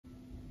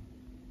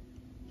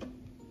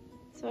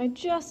So I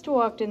just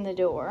walked in the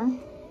door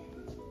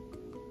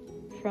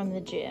from the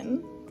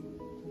gym.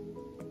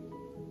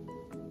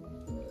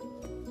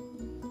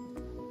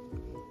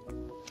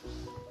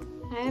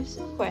 I have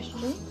some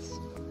questions.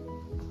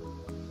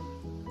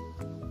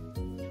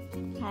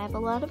 I have a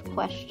lot of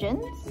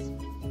questions.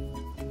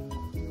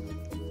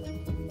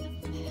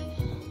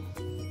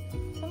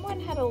 Someone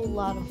had a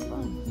lot of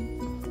fun.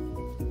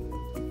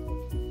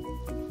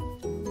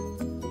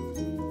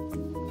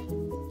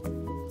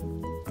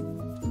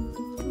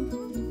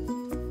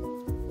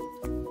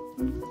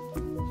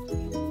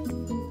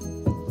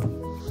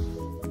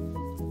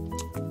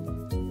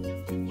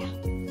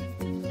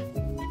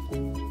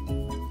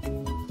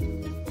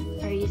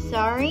 Are you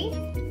sorry?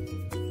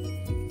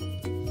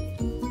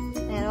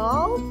 At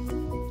all?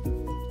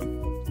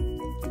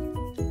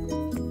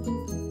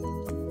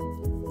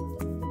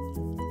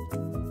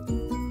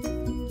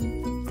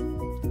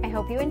 I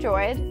hope you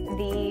enjoyed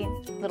the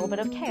little bit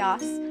of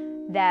chaos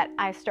that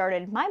I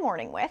started my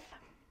morning with.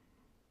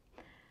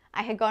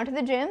 I had gone to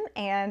the gym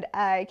and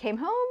I came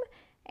home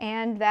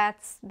and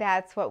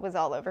that's what was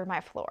all over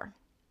my floor.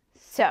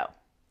 So,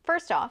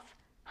 first off,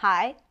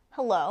 hi,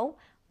 hello,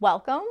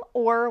 welcome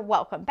or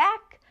welcome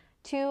back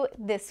to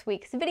this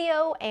week's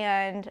video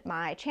and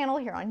my channel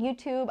here on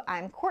YouTube.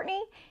 I'm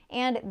Courtney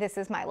and this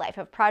is my life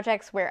of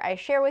projects where I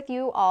share with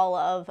you all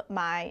of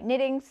my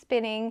knitting,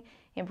 spinning,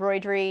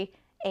 embroidery,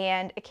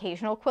 and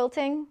occasional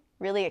quilting,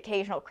 really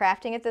occasional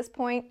crafting at this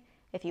point.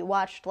 If you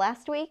watched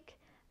last week,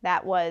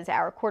 that was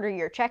our quarter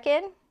year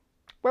check-in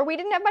where we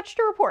didn't have much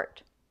to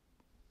report.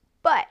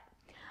 But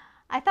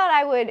I thought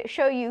I would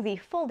show you the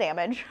full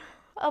damage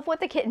of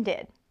what the kitten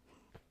did.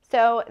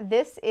 So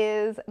this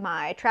is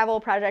my travel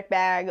project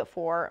bag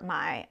for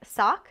my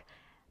sock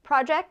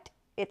project.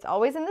 It's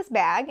always in this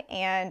bag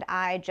and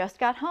I just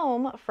got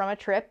home from a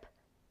trip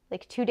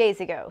like 2 days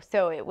ago.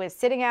 So it was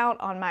sitting out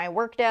on my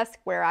work desk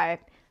where I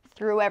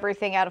threw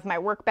everything out of my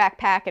work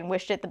backpack and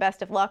wished it the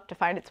best of luck to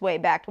find its way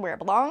back to where it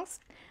belongs.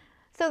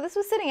 So this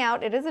was sitting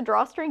out. It is a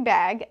drawstring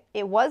bag.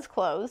 It was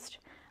closed,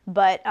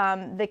 but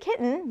the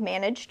kitten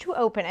managed to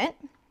open it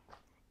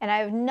and I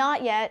have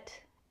not yet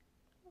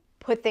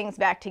put things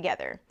back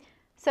together.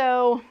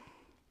 So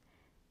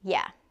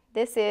yeah,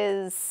 this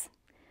is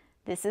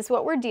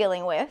what we're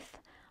dealing with.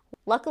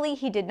 Luckily,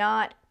 he did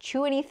not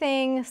chew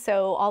anything,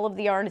 so all of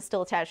the yarn is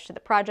still attached to the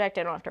project.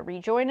 I don't have to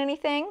rejoin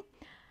anything.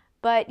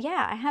 But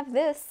yeah, I have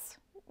this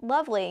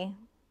lovely,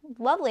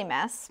 lovely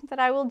mess that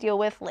I will deal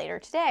with later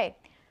today.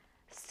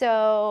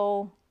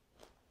 So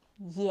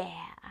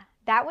yeah,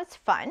 that was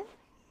fun.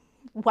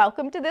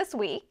 Welcome to this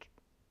week.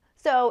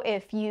 So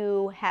if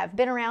you have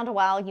been around a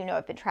while, you know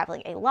I've been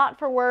traveling a lot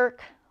for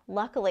work.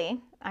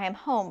 Luckily, I am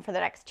home for the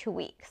next 2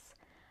 weeks.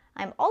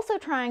 I'm also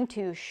trying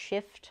to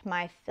shift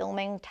my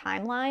filming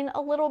timeline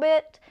a little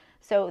bit.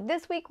 So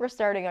this week we're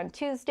starting on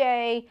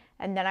Tuesday,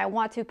 and then I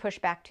want to push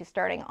back to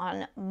starting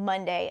on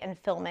Monday and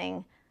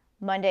filming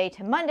Monday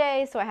to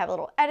Monday, so I have a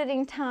little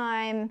editing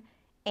time.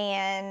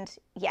 And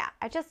yeah,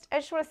 I just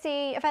want to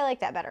see if I like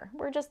that better.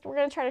 We're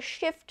gonna try to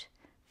shift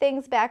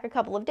things back a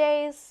couple of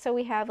days so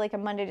we have like a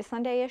Monday to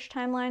Sunday-ish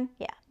timeline.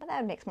 Yeah, but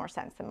that makes more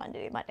sense than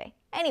Monday to Monday.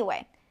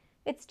 Anyway,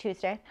 it's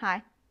Tuesday.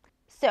 Hi.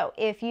 So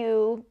if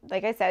you,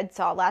 like I said,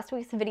 saw last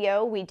week's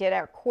video, we did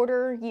our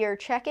quarter year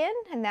check-in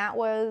and that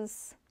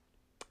was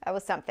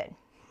something.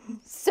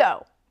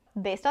 So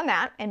based on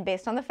that and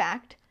based on the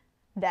fact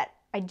that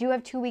I do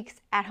have 2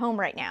 weeks at home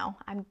right now,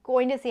 I'm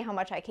going to see how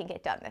much I can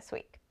get done this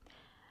week.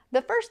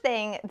 The first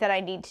thing that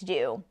I need to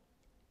do,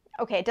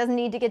 okay, it doesn't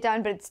need to get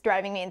done, but it's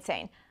driving me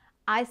insane.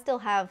 I still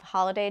have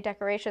holiday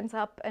decorations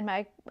up in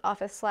my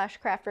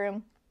office/craft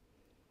room.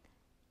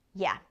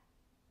 Yeah.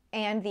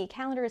 And the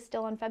calendar is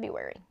still in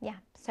February. Yeah,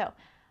 so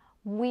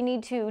we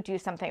need to do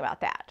something about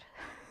that.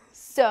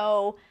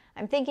 So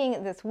I'm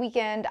thinking this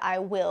weekend I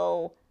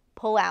will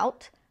pull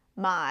out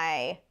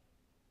my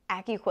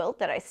AccuQuilt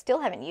that I still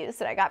haven't used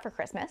that I got for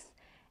Christmas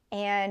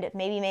and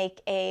maybe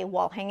make a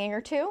wall hanging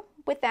or two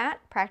with that,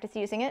 practice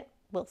using it.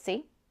 We'll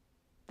see.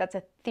 That's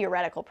a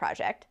theoretical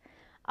project.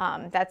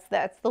 That's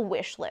the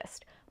wish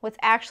list. What's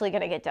actually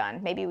going to get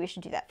done? Maybe we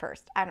should do that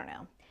first. I don't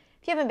know.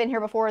 If you haven't been here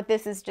before,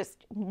 this is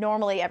just,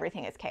 normally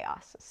everything is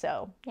chaos.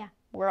 So yeah,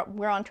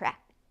 we're on track.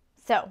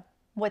 So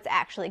what's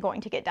actually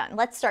going to get done?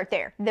 Let's start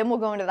there. Then we'll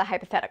go into the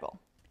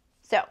hypothetical.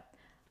 So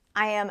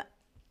I am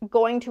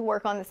going to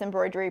work on this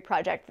embroidery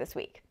project this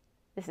week.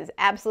 This is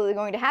absolutely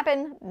going to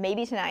happen,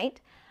 maybe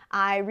tonight.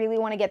 I really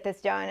want to get this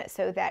done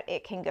so that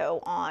it can go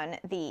on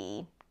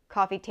the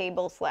coffee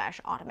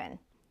table/ottoman.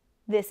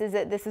 This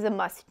is a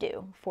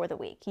must-do for the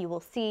week. You will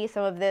see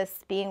some of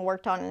this being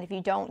worked on, and if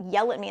you don't,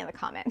 yell at me in the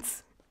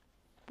comments.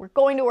 We're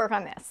going to work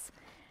on this.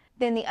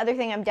 Then the other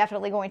thing I'm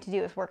definitely going to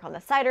do is work on the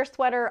cider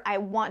sweater. I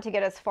want to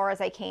get as far as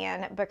I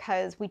can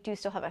because we do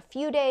still have a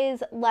few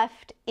days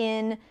left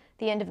in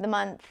the end of the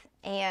month,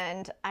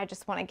 and I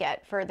just want to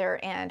get further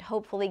and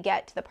hopefully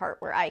get to the part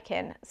where I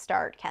can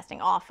start casting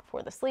off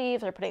for the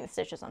sleeves or putting the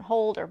stitches on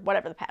hold or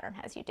whatever the pattern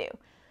has you do.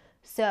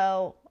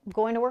 So I'm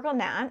going to work on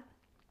that.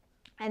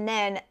 And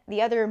then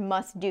the other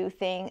must-do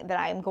thing that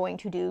I'm going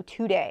to do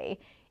today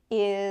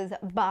is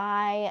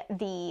buy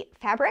the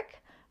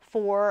fabric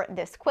for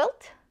this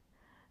quilt.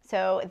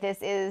 So this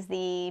is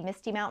the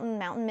Misty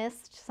Mountain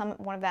Mist,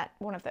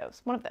 one of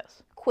those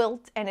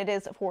quilt, and it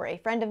is for a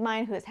friend of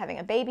mine who is having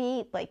a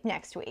baby like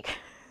next week.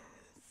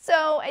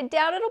 So I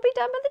doubt it'll be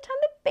done by the time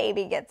the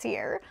baby gets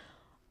here,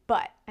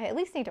 but I at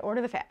least need to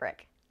order the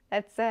fabric.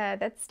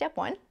 That's step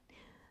one.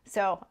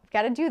 So I've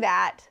got to do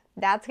that.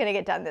 That's going to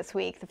get done this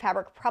week. The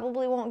fabric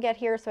probably won't get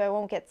here, so I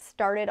won't get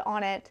started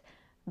on it,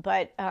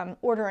 but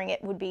ordering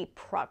it would be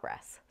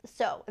progress.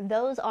 So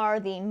those are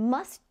the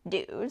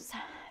must-dos.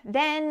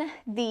 Then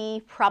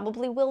the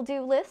probably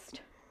will-do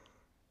list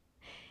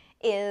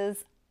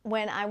is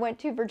when I went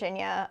to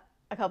Virginia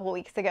a couple of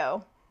weeks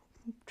ago,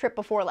 trip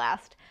before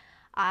last,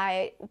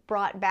 I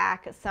brought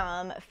back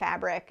some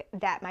fabric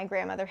that my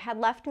grandmother had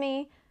left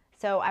me.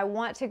 So I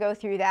want to go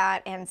through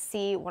that and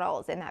see what all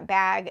is in that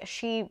bag.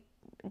 She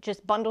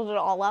just bundled it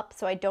all up,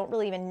 so I don't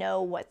really even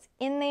know what's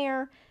in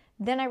there.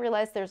 Then I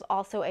realized there's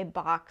also a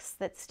box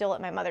that's still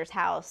at my mother's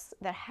house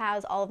that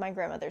has all of my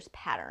grandmother's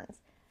patterns.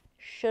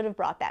 Should have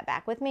brought that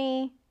back with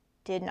me,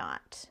 did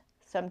not.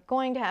 So I'm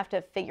going to have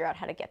to figure out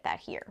how to get that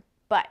here.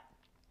 But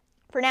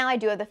for now, I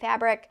do have the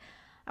fabric.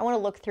 I want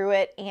to look through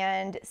it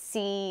and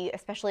see,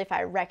 especially if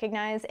I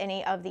recognize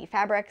any of the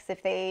fabrics,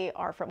 if they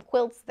are from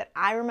quilts that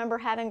I remember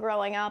having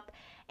growing up,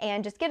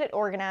 and just get it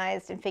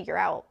organized and figure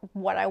out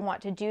what I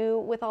want to do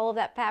with all of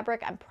that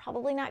fabric. I'm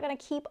probably not going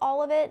to keep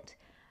all of it,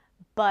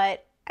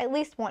 but I at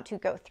least want to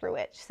go through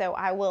it. So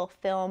I will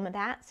film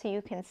that so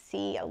you can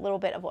see a little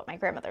bit of what my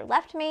grandmother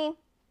left me.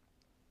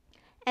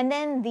 And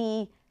then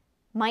the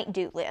might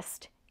do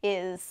list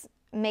is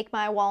make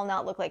my wall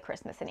not look like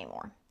Christmas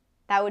anymore.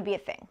 That would be a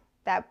thing.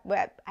 That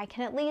I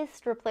can at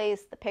least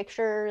replace the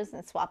pictures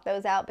and swap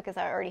those out because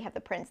I already have the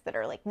prints that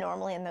are like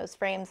normally in those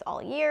frames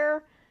all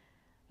year.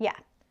 Yeah,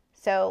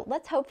 so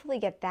let's hopefully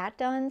get that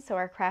done so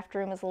our craft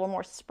room is a little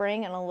more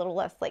spring and a little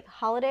less like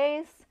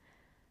holidays.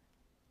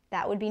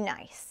 That would be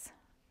nice.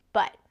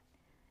 But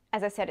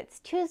as I said, it's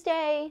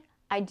Tuesday.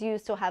 I do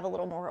still have a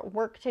little more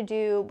work to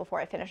do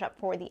before I finish up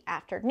for the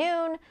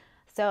afternoon.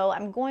 So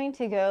I'm going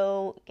to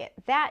go get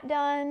that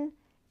done,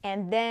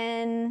 and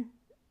then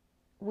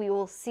we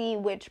will see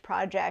which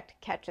project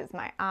catches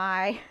my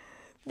eye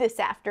this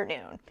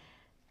afternoon.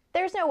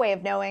 There's no way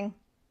of knowing.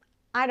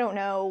 I don't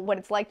know what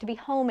it's like to be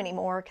home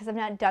anymore because I've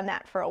not done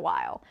that for a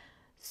while.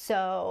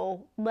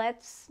 So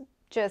let's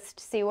just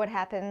see what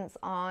happens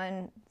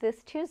on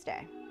this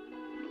Tuesday.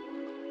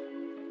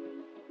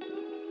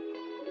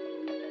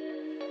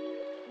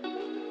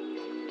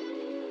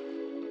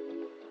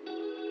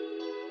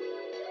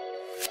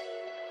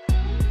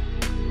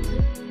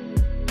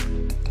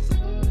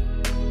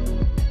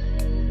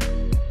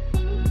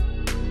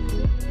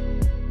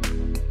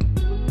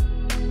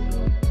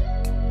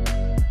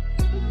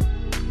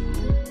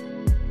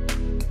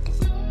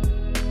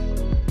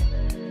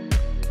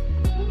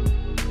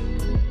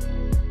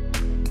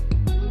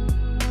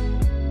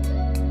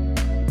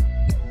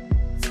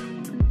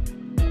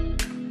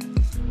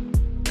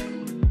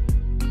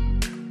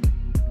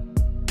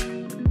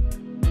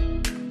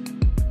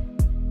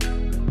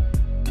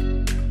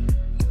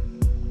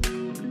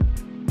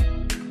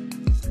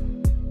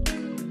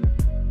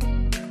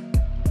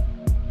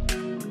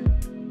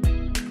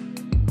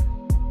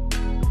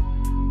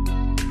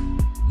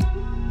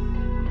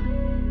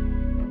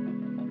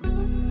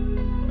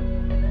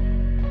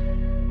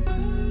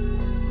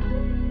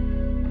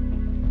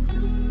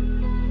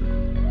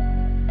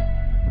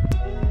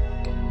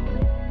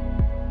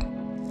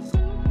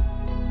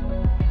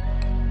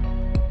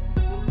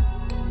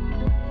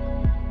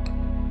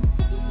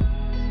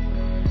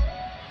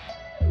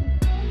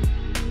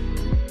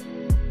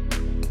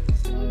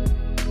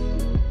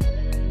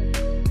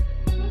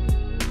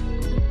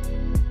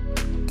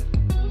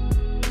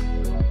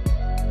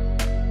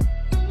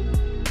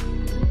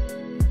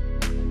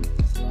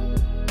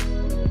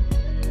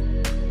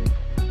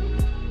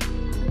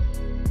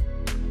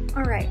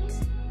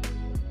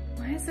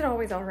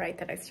 Always all right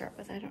that I start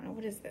with. I don't know.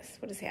 What is this?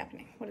 What is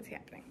happening? What is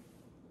happening?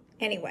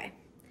 Anyway.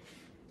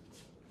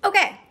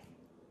 Okay.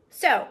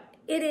 So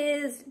it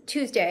is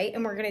Tuesday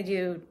and we're going to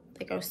do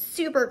like a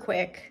super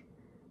quick,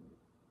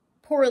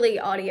 poorly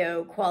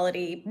audio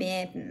quality.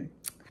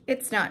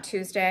 It's not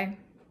Tuesday.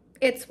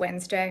 It's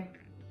Wednesday.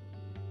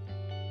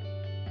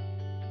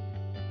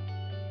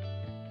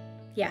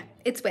 Yeah,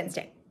 it's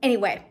Wednesday.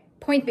 Anyway,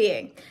 point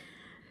being,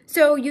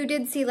 so you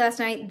did see last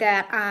night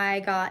that I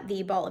got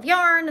the ball of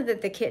yarn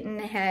that the kitten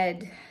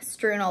had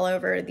strewn all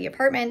over the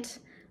apartment,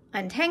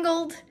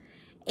 untangled,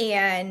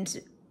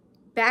 and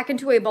back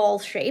into a ball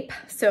shape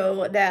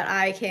so that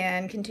I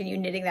can continue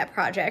knitting that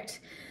project.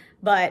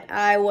 But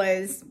I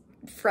was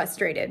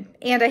frustrated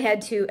and I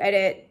had to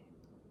edit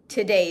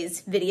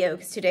today's video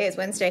because today is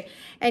Wednesday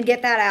and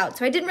get that out.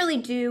 So I didn't really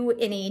do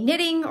any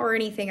knitting or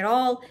anything at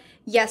all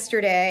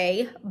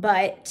yesterday,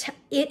 but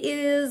it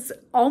is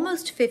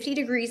almost 50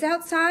 degrees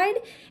outside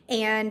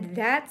and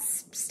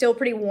that's still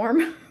pretty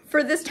warm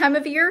for this time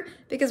of year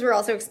because we're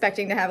also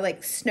expecting to have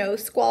like snow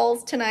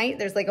squalls tonight.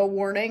 There's like a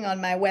warning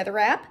on my weather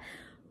app,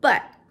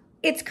 but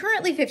it's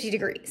currently 50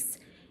 degrees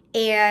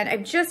and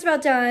I'm just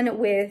about done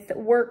with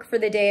work for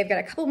the day. I've got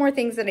a couple more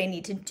things that I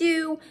need to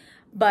do,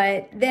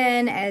 but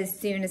then as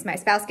soon as my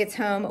spouse gets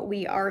home,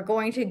 we are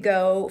going to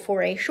go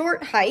for a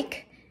short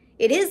hike.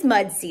 It is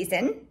mud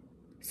season,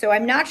 so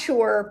I'm not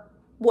sure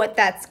what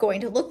that's going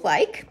to look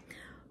like,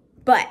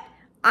 but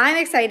I'm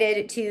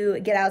excited to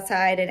get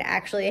outside and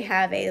actually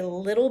have a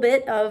little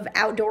bit of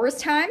outdoors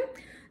time.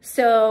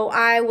 So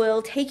I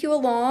will take you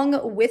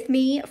along with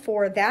me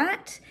for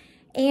that.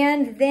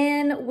 And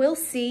then we'll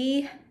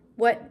see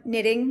what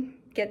knitting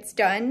gets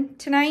done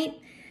tonight.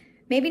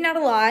 Maybe not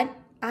a lot.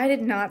 I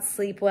did not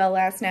sleep well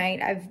last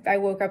night. I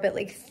woke up at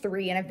like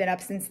 3 and I've been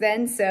up since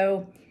then.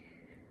 So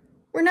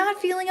we're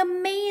not feeling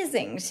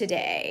amazing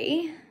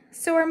today.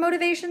 So our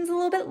motivation's a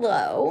little bit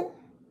low,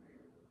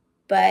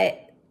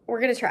 but we're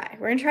gonna try.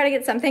 We're gonna try to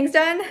get some things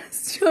done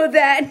so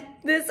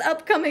that this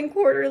upcoming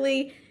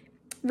quarterly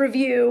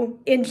review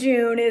in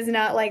June is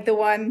not like the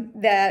one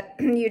that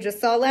you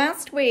just saw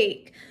last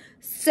week.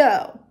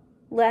 So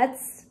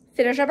let's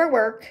finish up our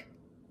work,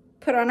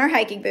 put on our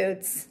hiking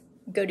boots,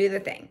 go do the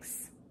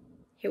things.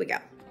 Here we go.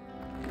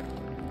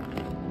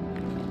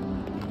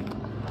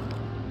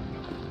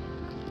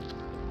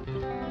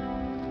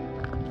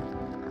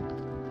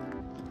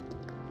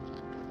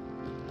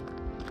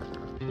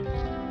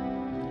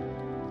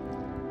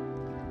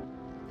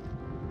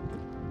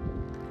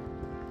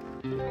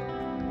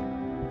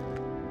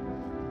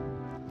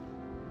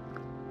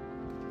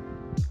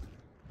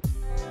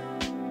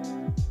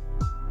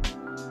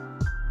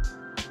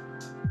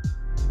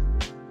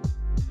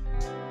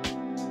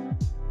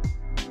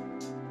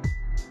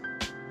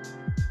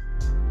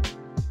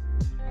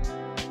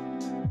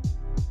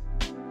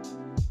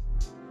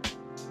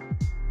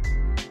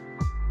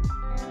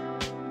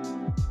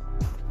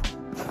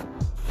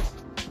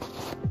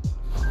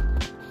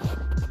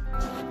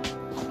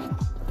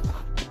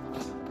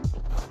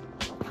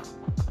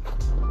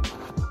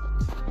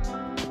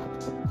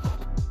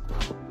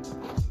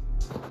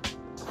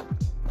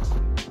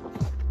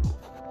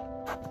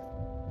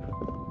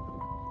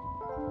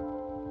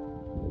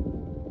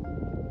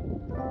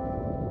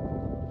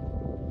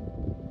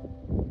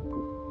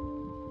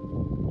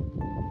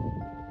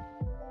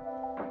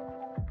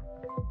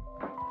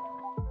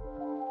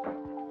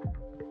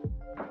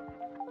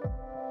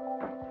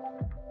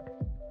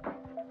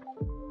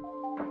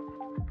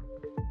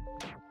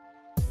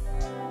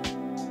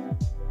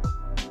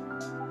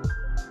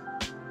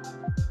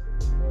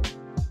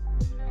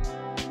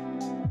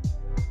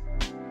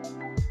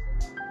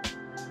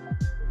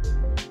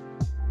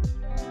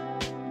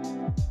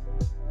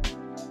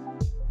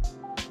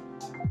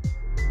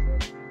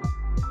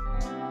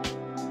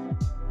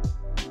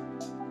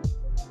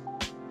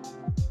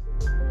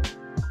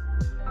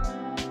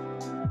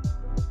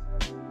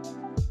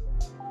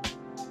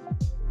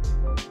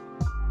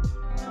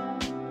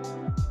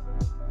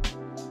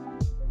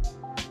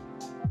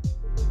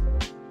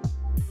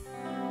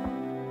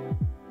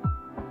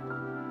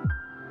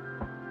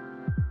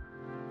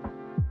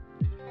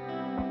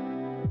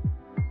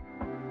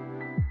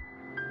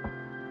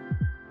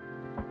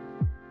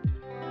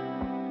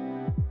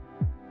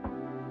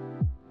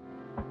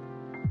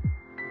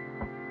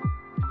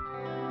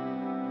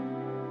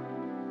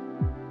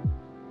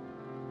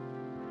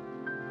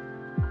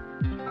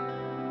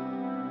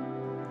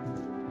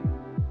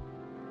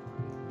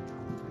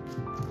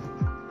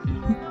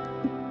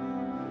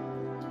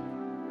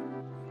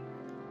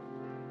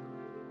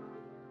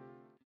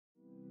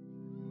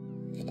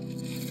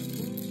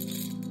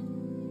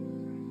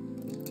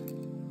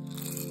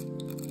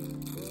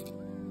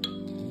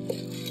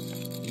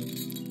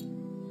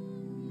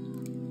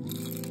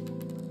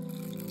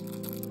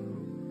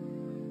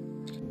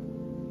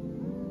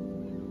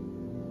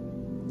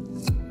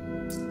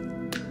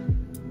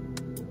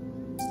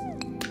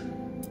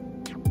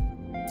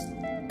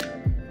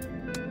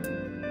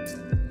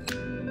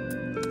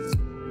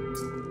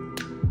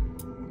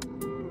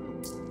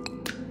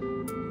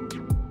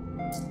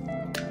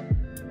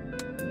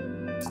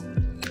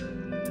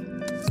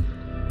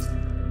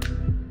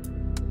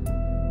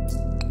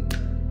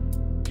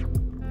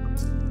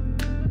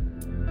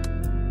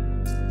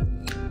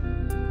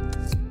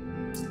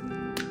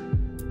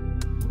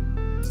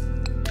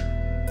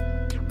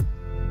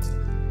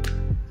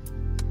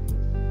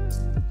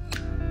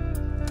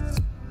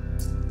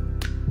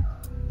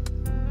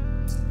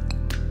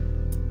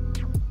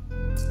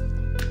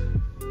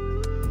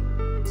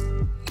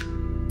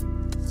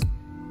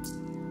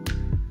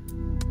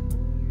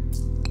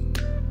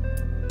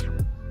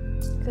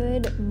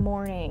 Good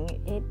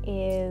morning. It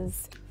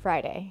is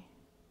Friday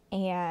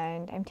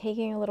and I'm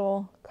taking a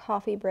little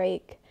coffee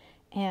break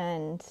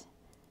and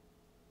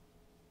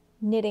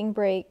knitting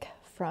break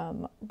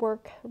from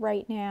work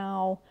right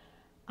now.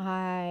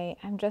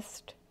 I'm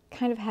just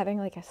kind of having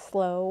like a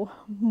slow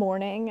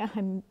morning.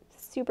 I'm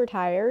super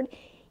tired,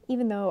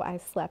 even though I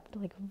slept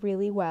like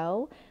really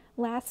well.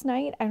 last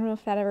night. I don't know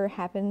if that ever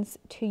happens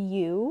to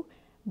you,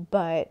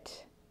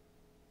 but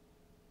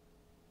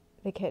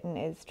the kitten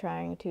is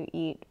trying to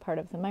eat part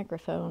of the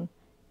microphone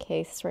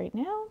case right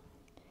now.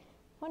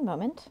 One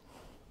moment.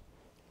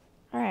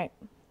 All right,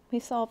 we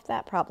solved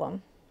that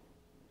problem.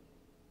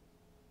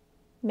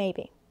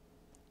 Maybe.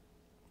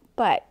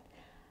 But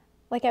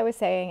like I was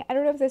saying, I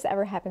don't know if this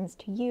ever happens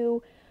to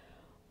you,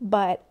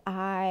 but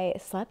I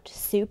slept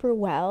super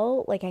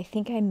well. Like, I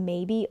think I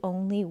maybe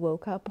only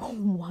woke up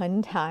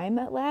one time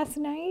last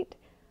night,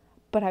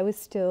 but I was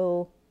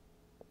still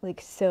like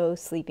so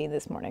sleepy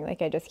this morning.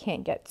 Like, I just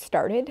can't get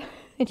started.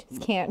 I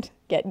just can't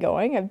get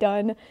going. I've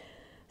done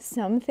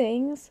some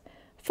things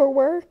for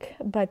work,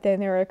 but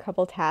then there are a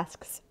couple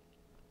tasks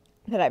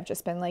that I've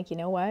just been like, you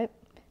know what?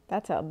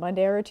 That's a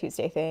Monday or a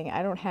Tuesday thing.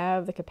 I don't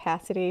have the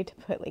capacity to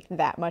put like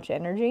that much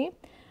energy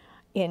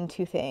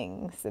into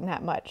things and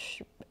that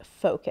much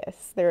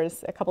focus.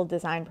 There's a couple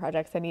design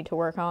projects I need to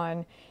work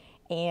on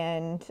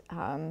and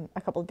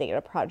a couple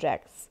data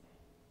projects,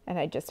 and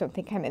I just don't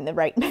think I'm in the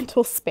right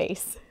mental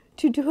space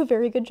to do a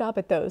very good job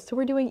at those. So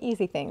we're doing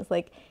easy things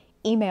like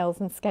emails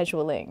and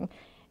scheduling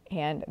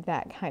and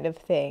that kind of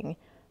thing.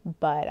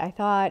 But I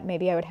thought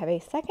maybe I would have a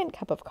second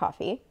cup of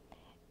coffee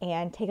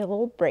and take a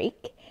little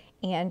break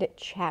and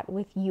chat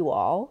with you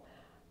all.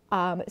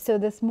 So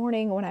this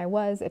morning when I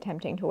was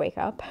attempting to wake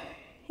up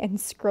and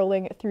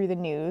scrolling through the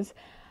news,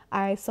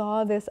 I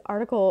saw this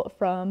article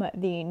from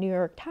the New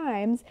York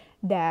Times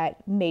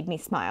that made me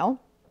smile.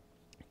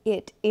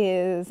 It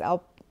is,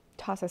 I'll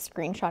toss a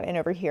screenshot in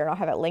over here and I'll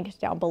have it linked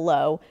down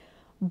below,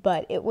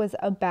 but it was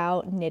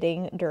about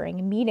knitting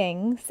during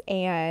meetings,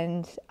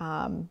 and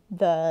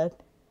the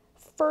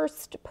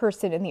first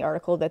person in the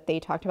article that they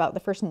talked about, the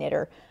first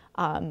knitter,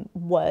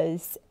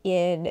 was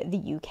in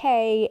the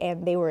UK,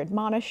 and they were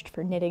admonished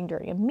for knitting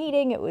during a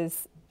meeting. It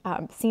was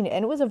seen,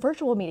 and it was a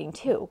virtual meeting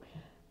too.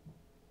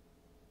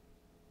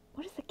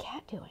 What is the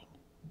cat doing?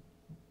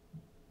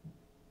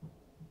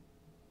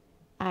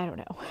 I don't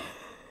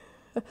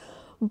know.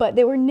 But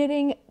they were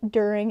knitting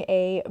during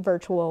a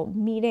virtual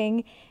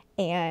meeting,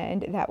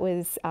 and that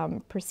was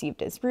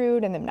perceived as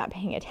rude and them not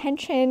paying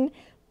attention.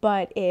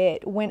 But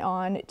it went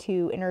on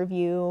to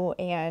interview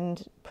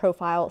and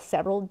profile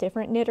several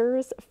different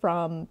knitters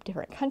from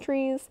different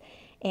countries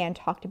and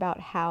talked about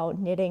how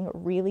knitting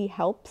really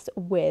helps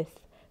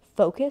with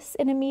focus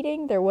in a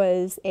meeting. There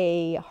was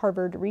a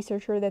Harvard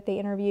researcher that they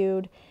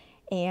interviewed,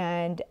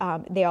 and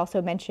they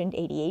also mentioned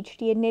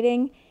ADHD in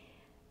knitting.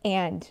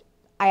 And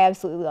I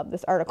absolutely love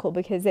this article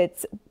because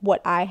it's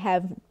what I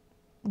have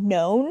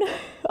known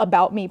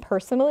about me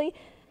personally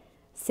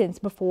since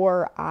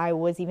before I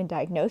was even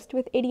diagnosed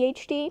with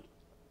ADHD.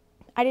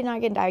 I did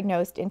not get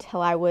diagnosed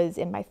until I was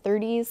in my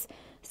 30s,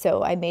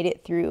 so I made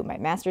it through my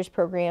master's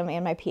program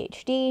and my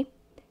PhD.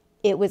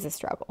 It was a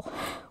struggle.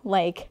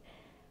 Like,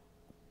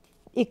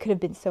 it could have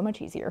been so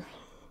much easier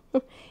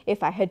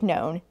if I had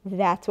known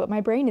that's what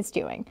my brain is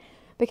doing.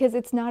 Because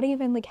it's not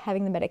even like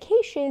having the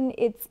medication,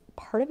 it's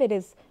part of it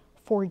is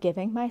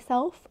forgiving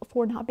myself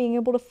for not being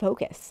able to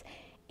focus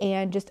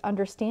and just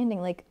understanding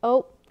like,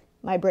 oh,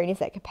 my brain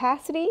is at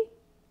capacity.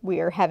 We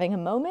are having a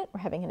moment, we're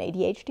having an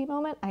ADHD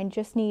moment. I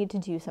just need to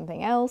do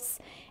something else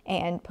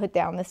and put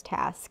down this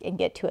task and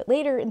get to it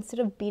later instead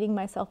of beating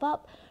myself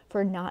up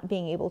for not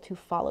being able to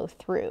follow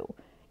through.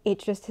 It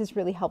just has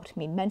really helped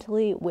me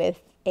mentally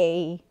with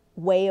a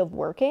way of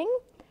working.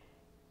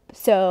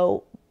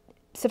 So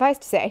suffice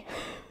to say,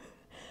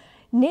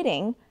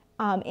 knitting,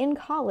 in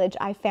college,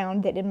 I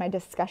found that in my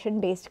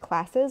discussion-based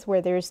classes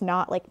where there's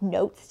not like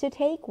notes to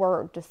take,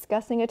 we're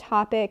discussing a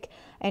topic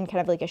and kind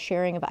of like a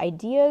sharing of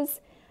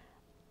ideas,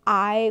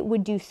 I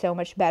would do so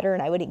much better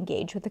and I would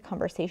engage with the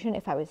conversation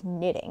if I was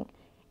knitting.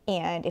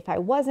 And if I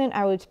wasn't,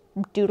 I was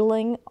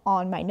doodling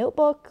on my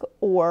notebook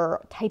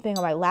or typing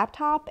on my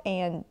laptop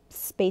and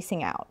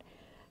spacing out.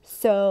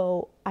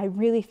 So I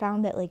really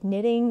found that like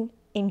knitting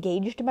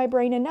engaged my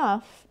brain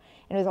enough.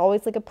 And it was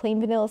always like a plain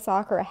vanilla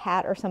sock or a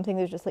hat or something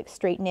that was just like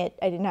straight knit.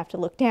 I didn't have to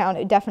look down.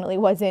 It definitely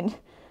wasn't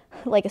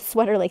like a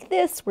sweater like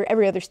this where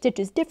every other stitch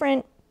is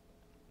different.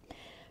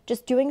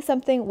 Just doing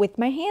something with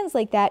my hands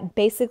like that,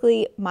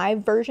 basically my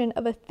version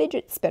of a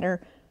fidget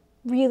spinner,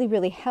 really,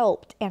 really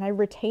helped. And I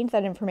retained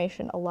that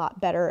information a lot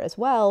better as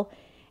well.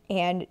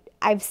 And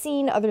I've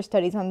seen other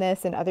studies on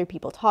this and other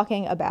people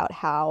talking about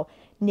how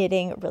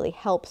knitting really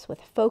helps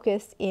with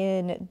focus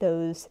in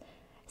those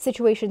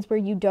situations where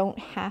you don't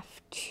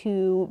have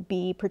to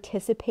be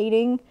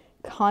participating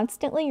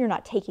constantly. You're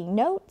not taking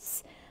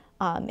notes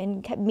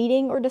in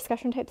meeting or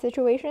discussion type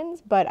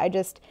situations. But I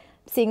just,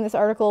 seeing this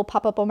article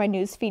pop up on my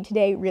news feed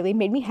today really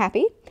made me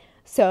happy.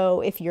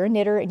 So if you're a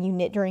knitter and you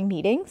knit during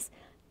meetings,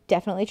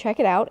 definitely check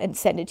it out and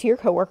send it to your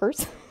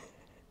coworkers.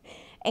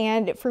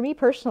 And for me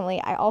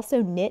personally, I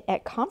also knit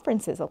at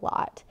conferences a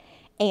lot.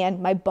 And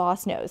my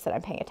boss knows that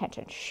I'm paying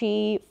attention.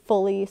 She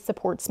fully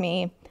supports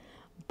me.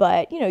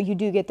 But, you know, you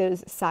do get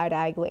those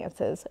side-eye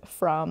glances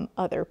from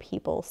other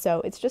people.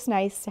 So it's just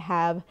nice to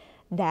have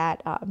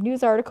that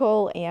news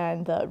article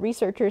and the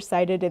researchers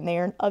cited in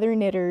there and other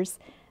knitters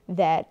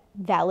that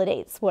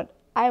validates what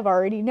I've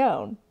already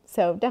known.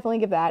 So definitely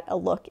give that a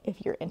look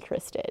if you're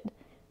interested.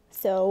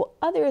 So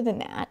other than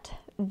that,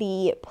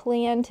 the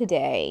plan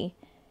today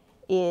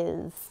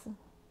is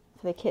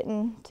for the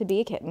kitten to be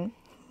a kitten.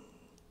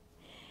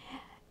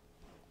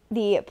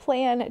 The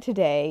plan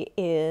today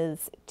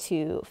is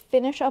to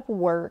finish up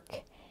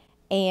work,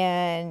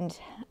 and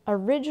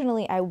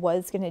originally I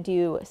was going to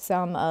do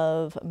some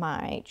of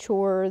my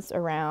chores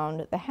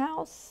around the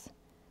house.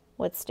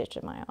 What stitch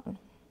am I on?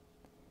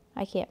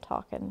 I can't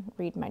talk and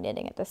read my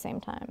knitting at the same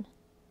time.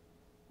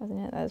 Wasn't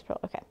it? That was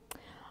probably okay.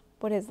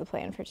 What is the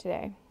plan for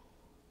today?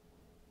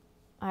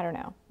 I don't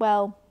know.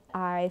 Well,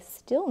 I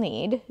still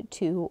need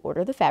to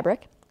order the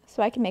fabric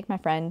so I can make my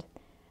friend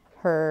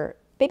her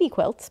baby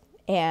quilts.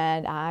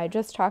 And I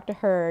just talked to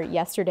her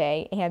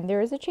yesterday, and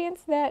there is a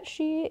chance that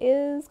she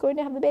is going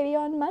to have the baby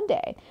on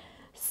Monday.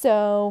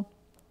 So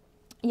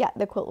yeah,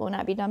 the quilt will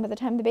not be done by the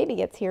time the baby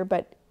gets here,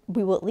 but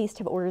we will at least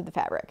have ordered the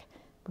fabric.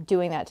 We're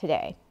doing that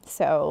today.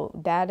 So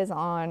that is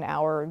on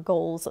our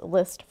goals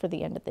list for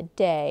the end of the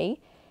day.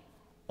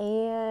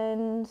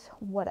 And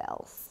what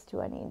else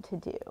do I need to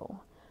do?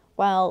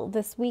 Well,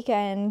 this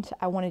weekend,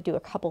 I want to do a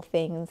couple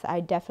things.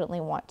 I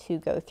definitely want to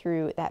go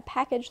through that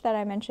package that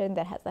I mentioned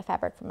that has the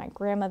fabric from my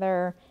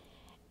grandmother.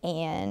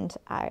 And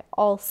I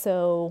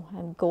also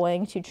am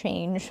going to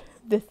change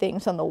the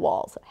things on the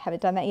walls. I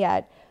haven't done that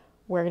yet.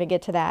 We're going to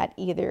get to that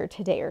either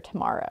today or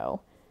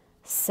tomorrow.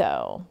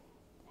 So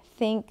I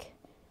think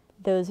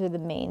those are the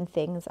main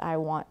things I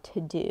want to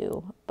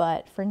do.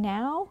 But for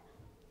now,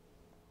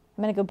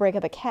 I'm going to go break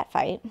up a cat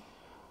fight.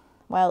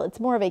 Well, it's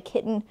more of a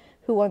kitten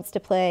who wants to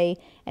play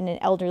and an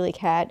elderly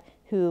cat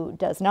who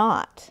does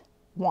not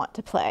want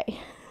to play.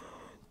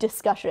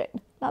 Discussion.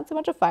 Not so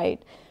much a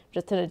fight,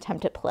 just an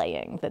attempt at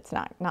playing that's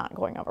not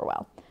going over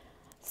well.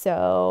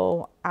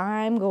 So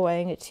I'm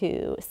going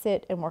to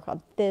sit and work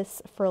on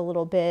this for a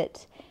little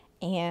bit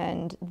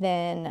and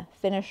then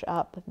finish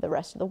up the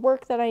rest of the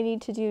work that I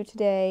need to do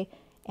today,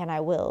 and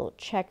I will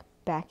check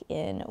back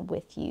in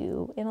with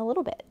you in a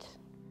little bit.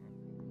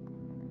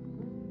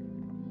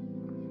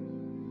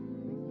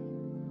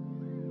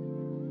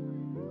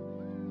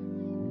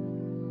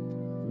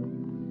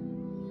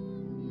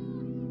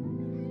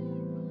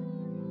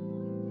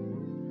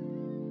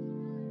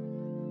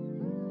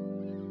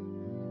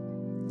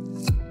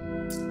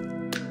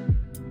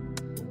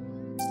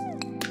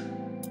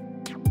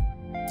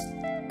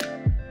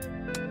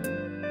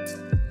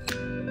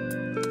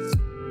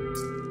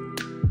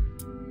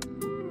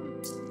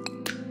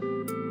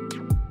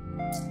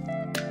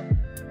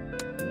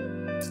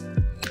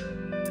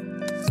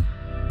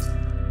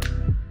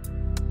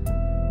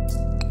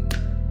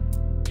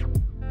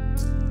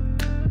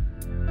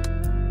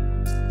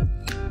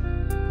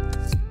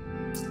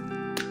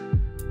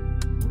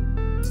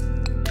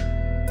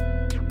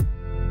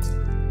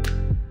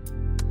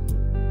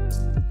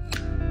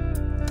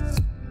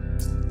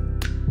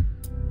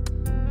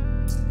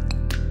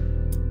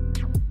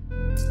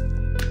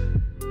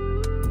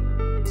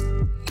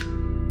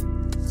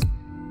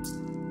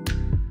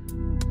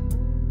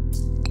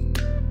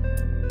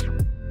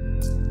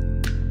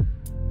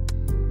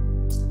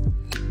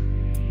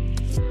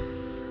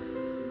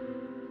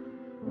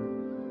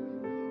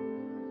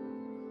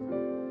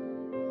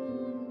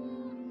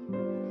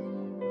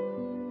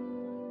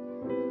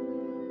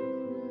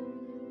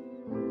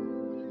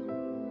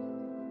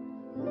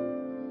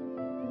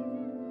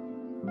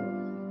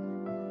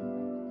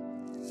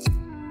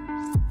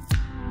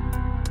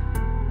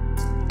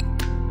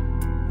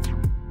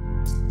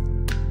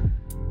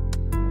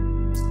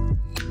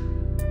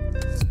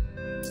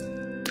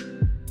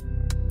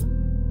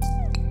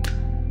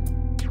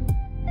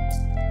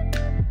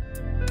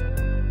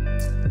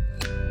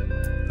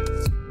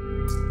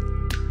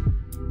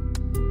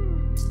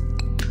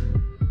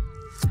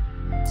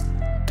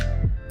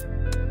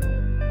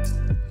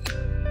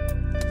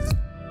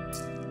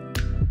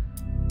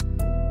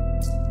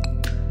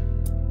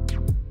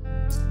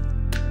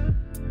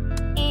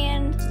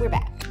 We're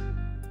back.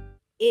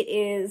 It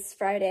is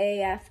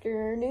Friday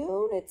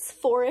afternoon. It's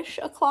 4-ish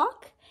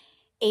o'clock,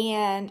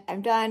 and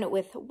I'm done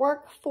with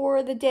work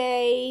for the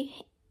day.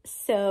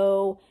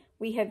 So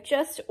we have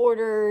just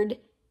ordered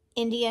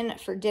Indian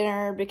for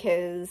dinner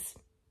because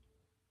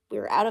we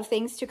were out of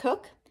things to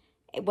cook.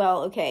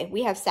 Well, okay,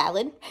 we have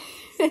salad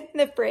in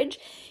the fridge.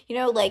 You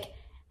know, like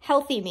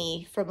healthy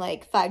me from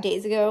like 5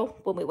 days ago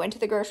when we went to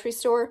the grocery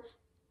store,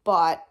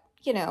 bought,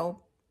 you know,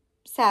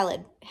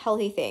 salad,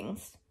 healthy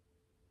things.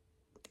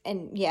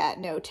 And yeah,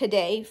 no,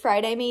 today,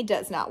 Friday me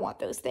does not want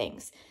those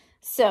things.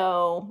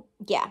 So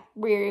yeah,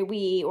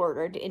 we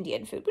ordered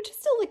Indian food, which is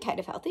still like kind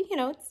of healthy, you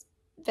know, it's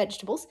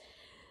vegetables.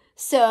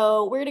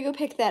 So we're gonna go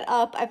pick that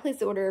up. I placed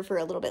the order for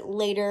a little bit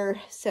later,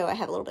 so I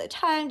have a little bit of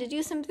time to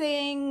do some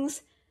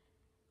things,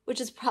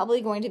 which is probably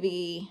going to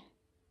be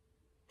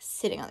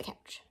sitting on the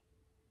couch.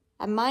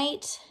 I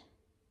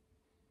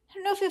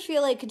don't know if I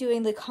feel like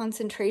doing the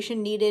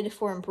concentration needed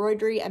for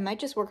embroidery. I might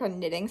just work on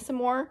knitting some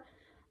more.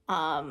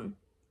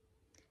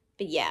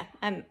 But yeah,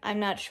 I'm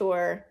not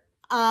sure.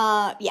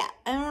 Yeah,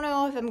 I don't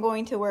know if I'm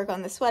going to work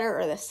on the sweater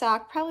or the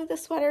sock. Probably the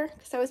sweater,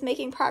 because I was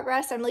making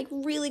progress. I'm like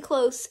really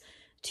close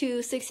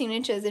to 16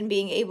 inches and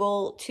being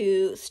able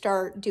to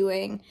start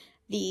doing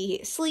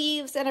the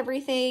sleeves and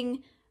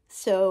everything.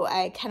 So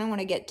I kind of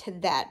want to get to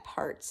that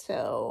part.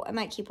 So I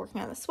might keep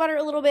working on the sweater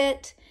a little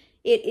bit.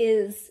 It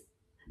is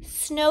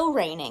snow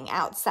raining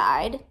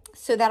outside,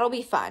 so that'll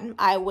be fun.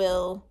 I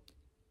will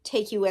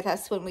take you with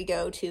us when we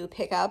go to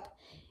pick up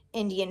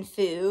Indian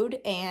food,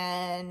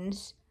 and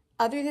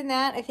other than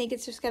that, I think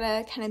it's just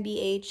gonna kind of be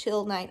a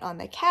chill night on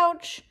the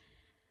couch.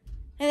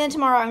 And then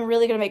tomorrow I'm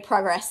really gonna make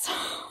progress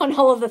on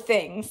all of the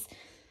things.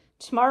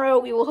 Tomorrow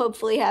we will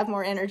hopefully have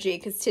more energy,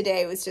 because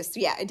today was just,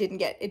 yeah, it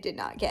did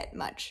not get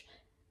much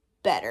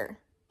better.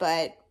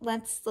 But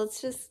let's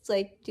just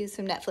like do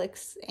some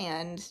Netflix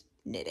and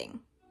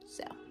knitting.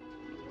 So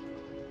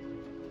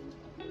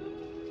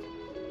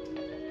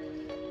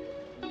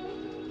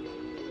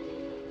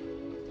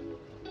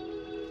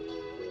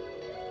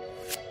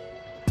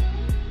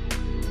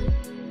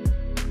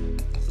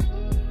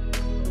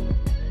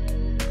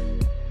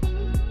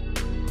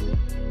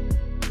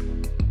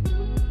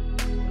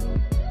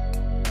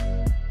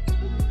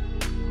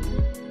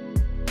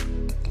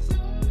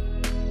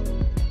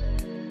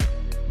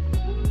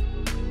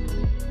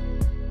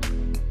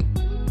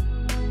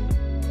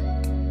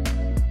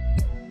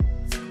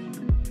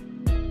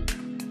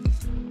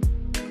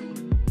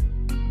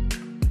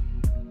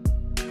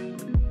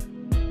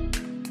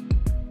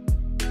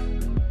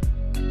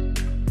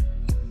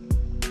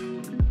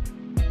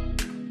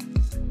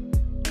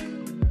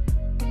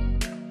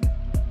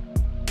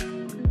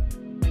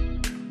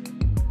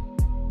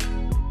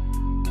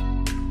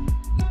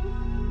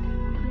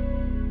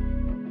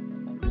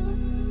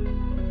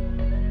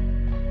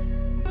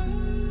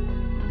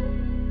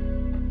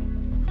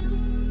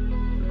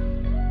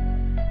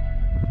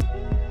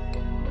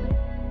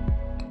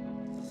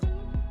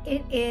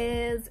it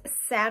is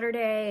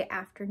Saturday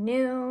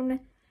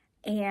afternoon,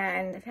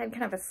 and I've had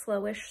kind of a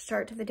slowish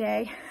start to the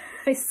day.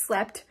 I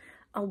slept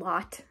a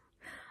lot.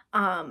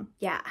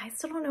 Yeah, I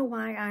still don't know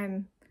why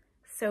I'm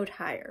so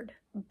tired,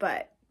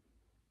 but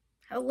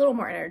I have a little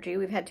more energy.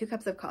 We've had 2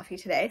 cups of coffee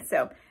today,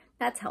 so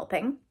that's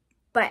helping.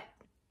 But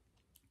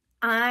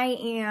I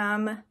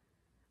am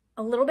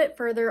a little bit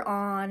further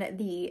on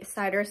the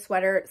Cider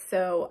Sweater,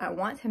 so I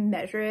want to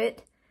measure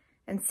it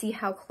and see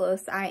how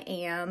close I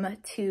am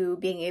to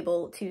being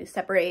able to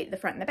separate the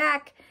front and the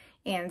back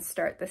and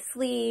start the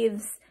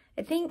sleeves.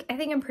 I think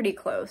I'm pretty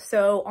close.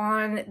 So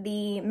on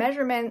the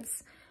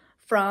measurements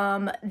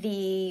from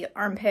the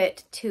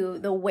armpit to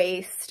the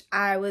waist,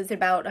 I was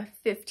about a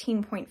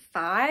 15.5,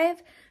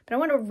 but I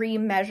want to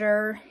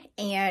remeasure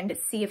and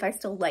see if I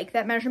still like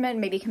that measurement,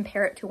 maybe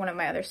compare it to one of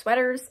my other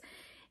sweaters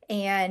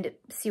and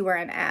see where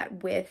I'm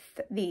at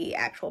with the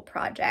actual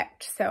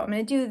project. So I'm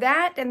going to do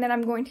that, and then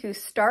I'm going to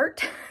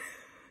start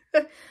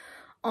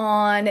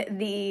on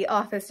the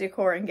office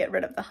decor and get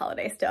rid of the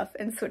holiday stuff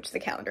and switch the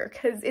calendar,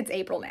 because it's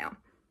April now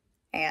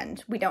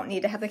and we don't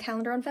need to have the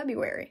calendar on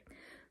February.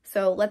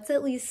 So let's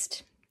at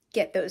least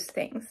get those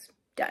things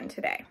done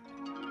today.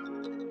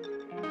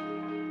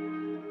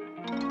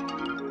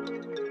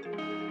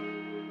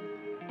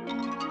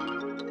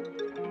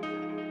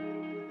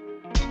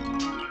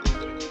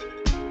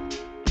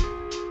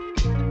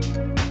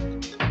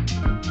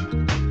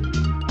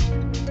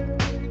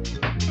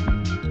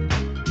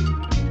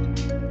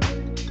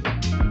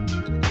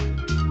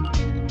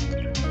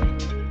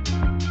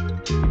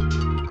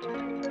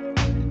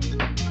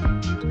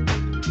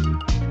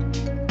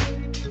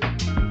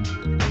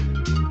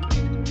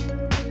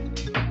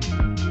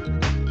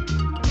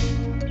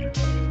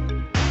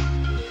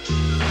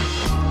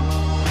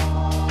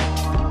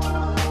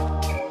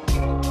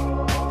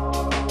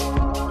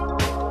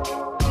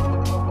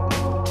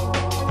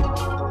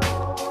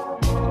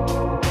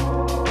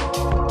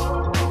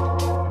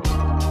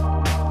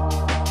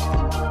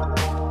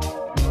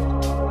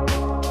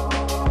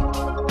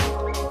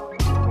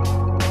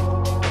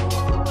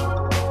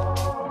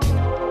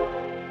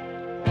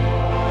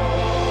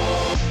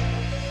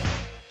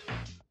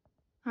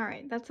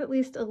 That's at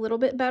least a little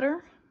bit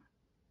better.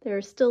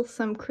 There's still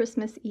some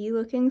Christmas-y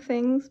looking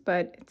things,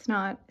 but it's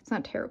not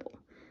terrible.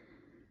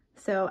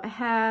 So I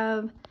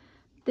have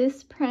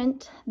this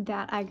print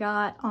that I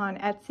got on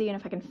Etsy, and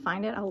if I can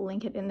find it, I'll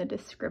link it in the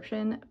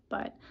description,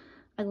 but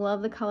I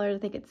love the colors. I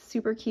think it's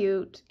super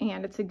cute,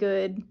 and it's a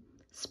good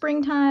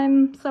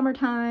springtime,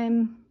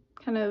 summertime,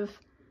 kind of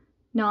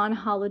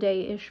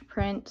non-holiday-ish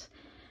print.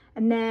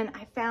 And then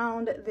I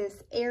found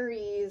this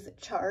Aries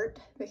chart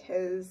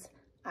because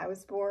I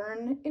was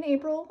born in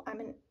April. I'm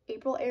an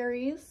April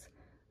Aries.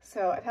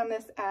 So I found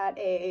this at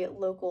a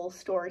local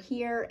store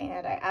here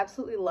and I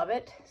absolutely love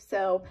it.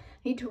 So I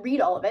need to read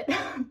all of it,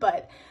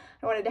 but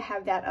I wanted to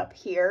have that up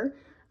here.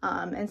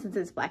 And since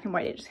it's black and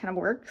white, it just kind of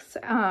works.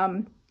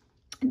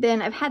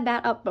 Then I've had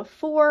that up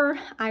before.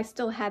 I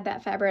still had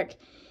that fabric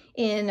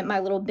in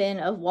my little bin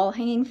of wall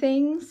hanging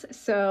things.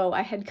 So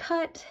I had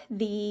cut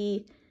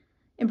the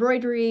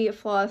embroidery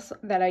floss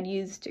that I'd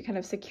used to kind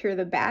of secure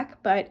the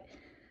back, but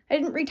I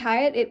didn't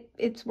retie it.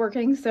 It's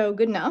working, so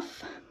good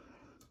enough.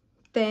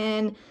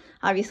 Then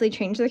obviously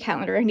change the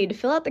calendar. I need to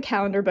fill out the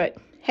calendar, but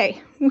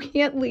hey,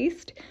 we at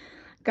least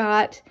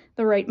got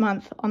the right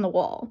month on the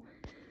wall.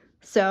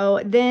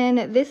 So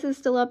then this is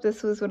still up.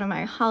 This was one of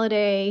my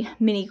holiday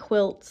mini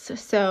quilts.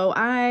 So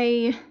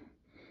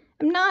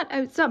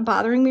it's not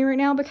bothering me right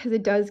now because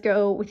it does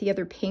go with the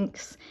other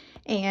pinks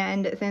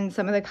and then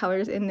some of the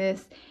colors in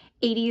this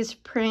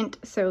 80s print.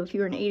 So if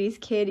you were an 80s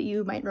kid,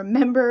 you might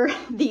remember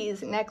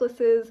these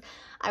necklaces.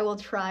 I will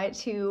try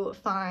to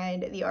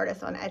find the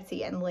artist on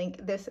Etsy and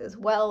link this as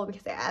well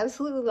because I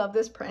absolutely love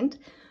this print.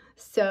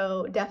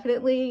 So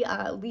definitely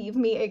leave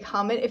me a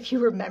comment if you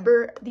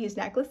remember these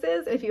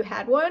necklaces, if you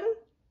had one.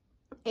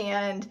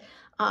 And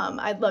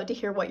I'd love to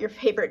hear what your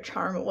favorite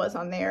charm was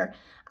on there.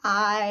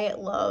 I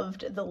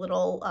loved the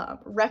little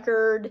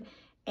record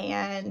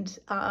and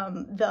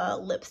the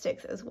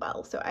lipsticks as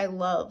well. So I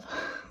love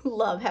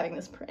having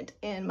this print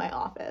in my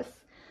office.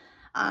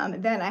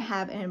 Then I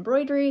have an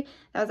embroidery.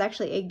 That was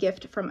actually a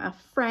gift from a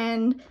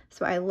friend.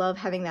 So I love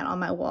having that on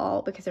my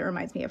wall because it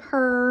reminds me of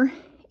her.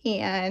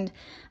 And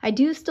I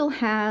do still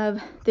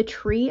have the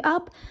tree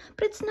up,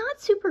 but it's not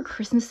super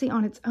Christmassy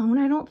on its own,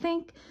 I don't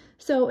think.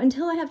 So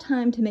until I have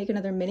time to make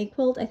another mini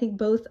quilt, I think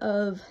both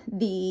of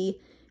the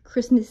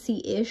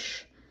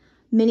Christmassy-ish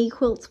mini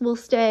quilts will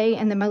stay.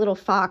 And then my little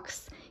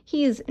fox,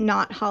 he's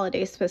not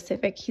holiday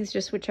specific. He's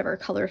just whichever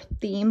color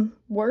theme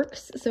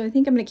works. So I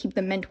think I'm going to keep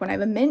the mint when I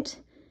have a mint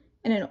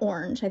and an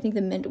orange. I think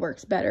the mint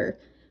works better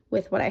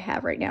with what I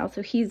have right now.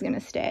 So he's going to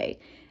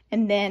stay.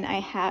 And then I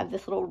have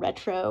this little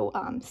retro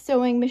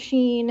sewing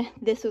machine.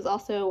 This was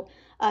also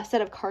a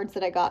set of cards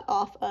that I got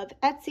off of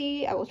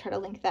Etsy. I will try to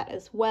link that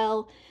as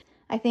well.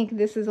 I think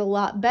this is a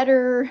lot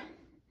better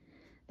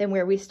than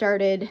where we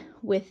started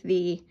with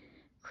the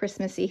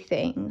Christmassy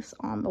things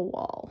on the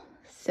wall.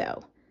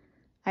 So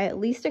I at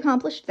least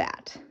accomplished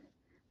that.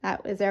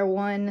 That is our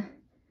one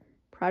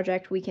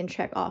project we can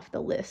check off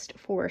the list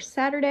for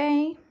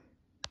Saturday.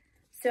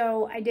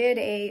 So I did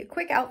a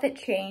quick outfit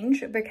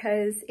change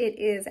because it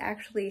is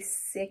actually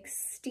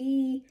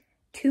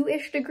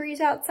 62-ish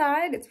degrees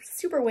outside. It's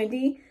super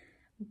windy,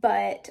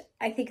 but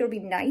I think it'll be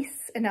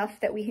nice enough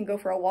that we can go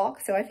for a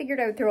walk. So I figured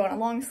I would throw on a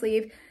long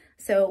sleeve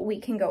so we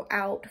can go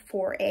out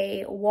for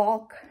a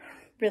walk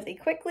really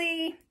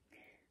quickly.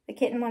 The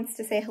kitten wants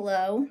to say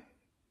hello.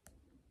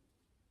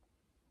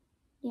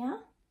 Yeah?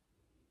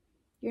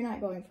 You're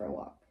not going for a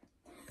walk.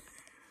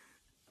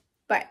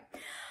 But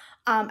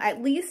I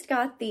at least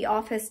got the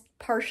office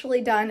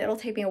partially done. It'll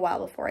take me a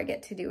while before I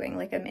get to doing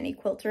like a mini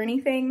quilt or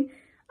anything.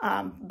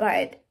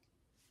 But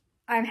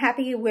I'm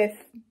happy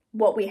with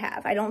what we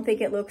have. I don't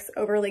think it looks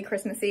overly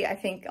Christmassy. I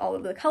think all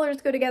of the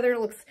colors go together.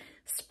 It looks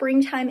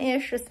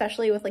springtime-ish,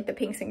 especially with like the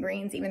pinks and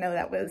greens, even though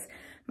that was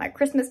my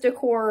Christmas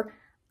decor.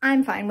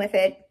 I'm fine with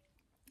it.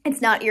 It's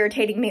not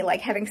irritating me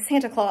like having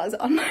Santa Claus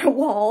on my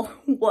wall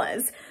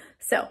was.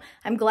 So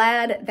I'm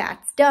glad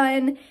that's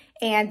done.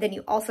 And then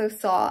you also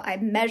saw I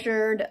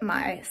measured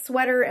my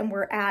sweater and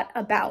we're at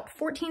about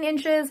 14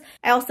 inches.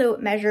 I also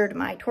measured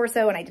my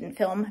torso and I didn't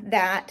film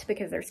that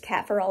because there's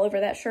cat fur all over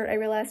that shirt, I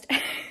realized.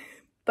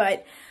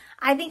 But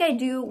I think I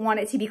do want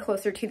it to be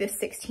closer to the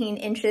 16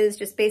 inches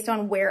just based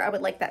on where I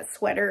would like that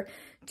sweater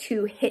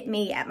to hit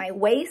me at my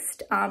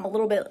waist, a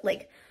little bit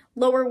like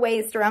lower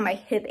waist around my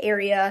hip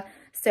area.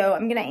 So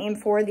I'm gonna aim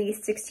for the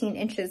 16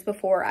 inches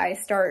before I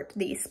start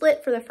the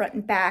split for the front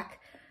and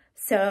back.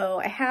 So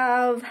I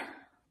have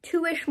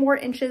 2-ish more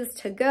inches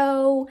to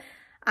go.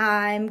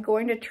 I'm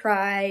going to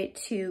try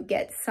to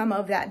get some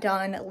of that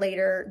done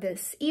later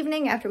this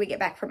evening after we get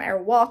back from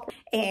our walk.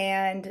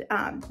 And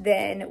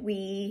then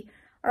we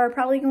are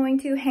probably going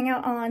to hang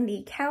out on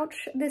the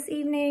couch this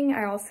evening.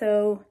 I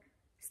also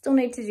still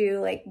need to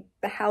do like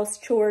the house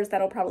chores.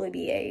 That'll probably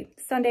be a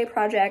Sunday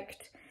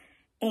project.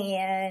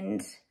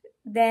 And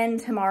then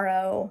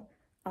tomorrow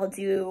I'll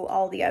do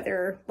all the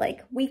other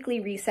like weekly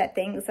reset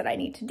things that I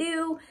need to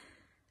do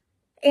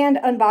and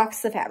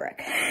unbox the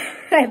fabric.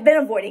 I've been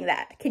avoiding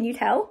that. Can you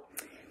tell?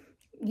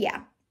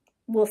 Yeah,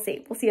 we'll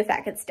see. We'll see if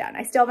that gets done.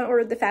 I still haven't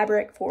ordered the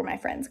fabric for my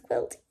friend's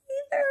quilt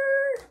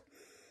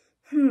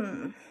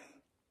either.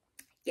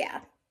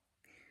 Yeah.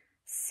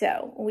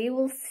 So we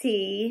will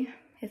see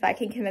if I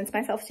can convince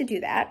myself to do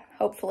that.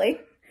 Hopefully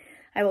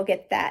I will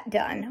get that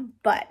done.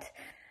 But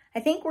I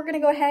think we're going to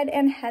go ahead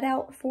and head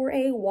out for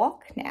a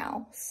walk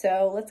now.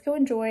 So let's go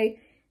enjoy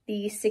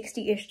the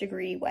 60-ish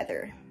degree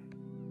weather.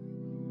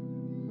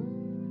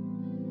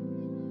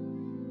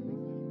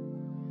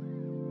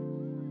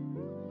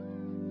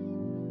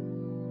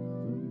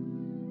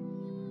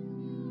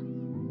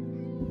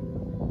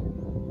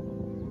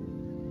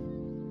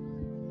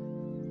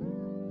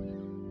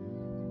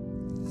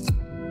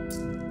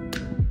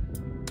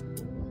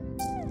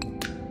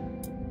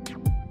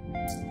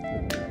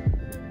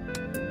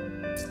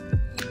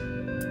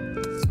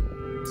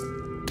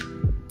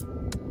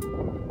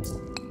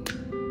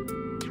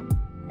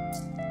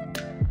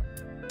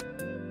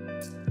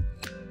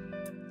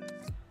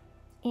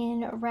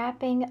 In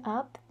wrapping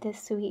up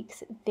this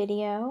week's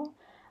video,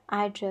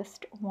 I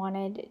just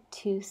wanted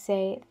to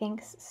say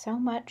thanks so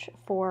much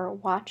for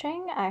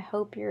watching. I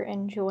hope you're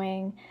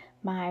enjoying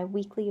my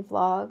weekly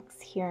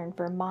vlogs here in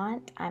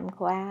Vermont. I'm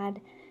glad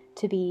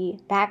to be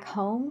back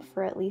home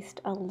for at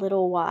least a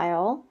little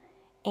while,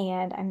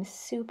 and I'm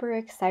super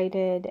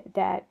excited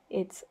that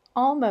it's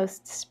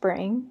almost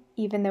spring.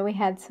 Even though we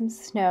had some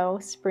snow,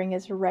 spring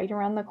is right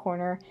around the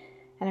corner,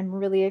 and I'm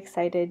really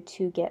excited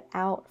to get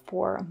out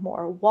for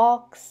more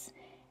walks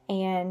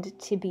and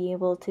to be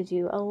able to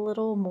do a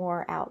little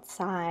more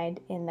outside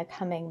in the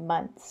coming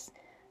months.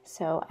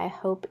 So I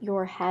hope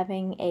you're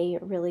having a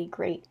really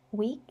great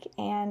week,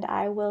 and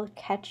I will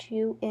catch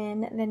you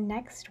in the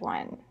next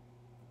one.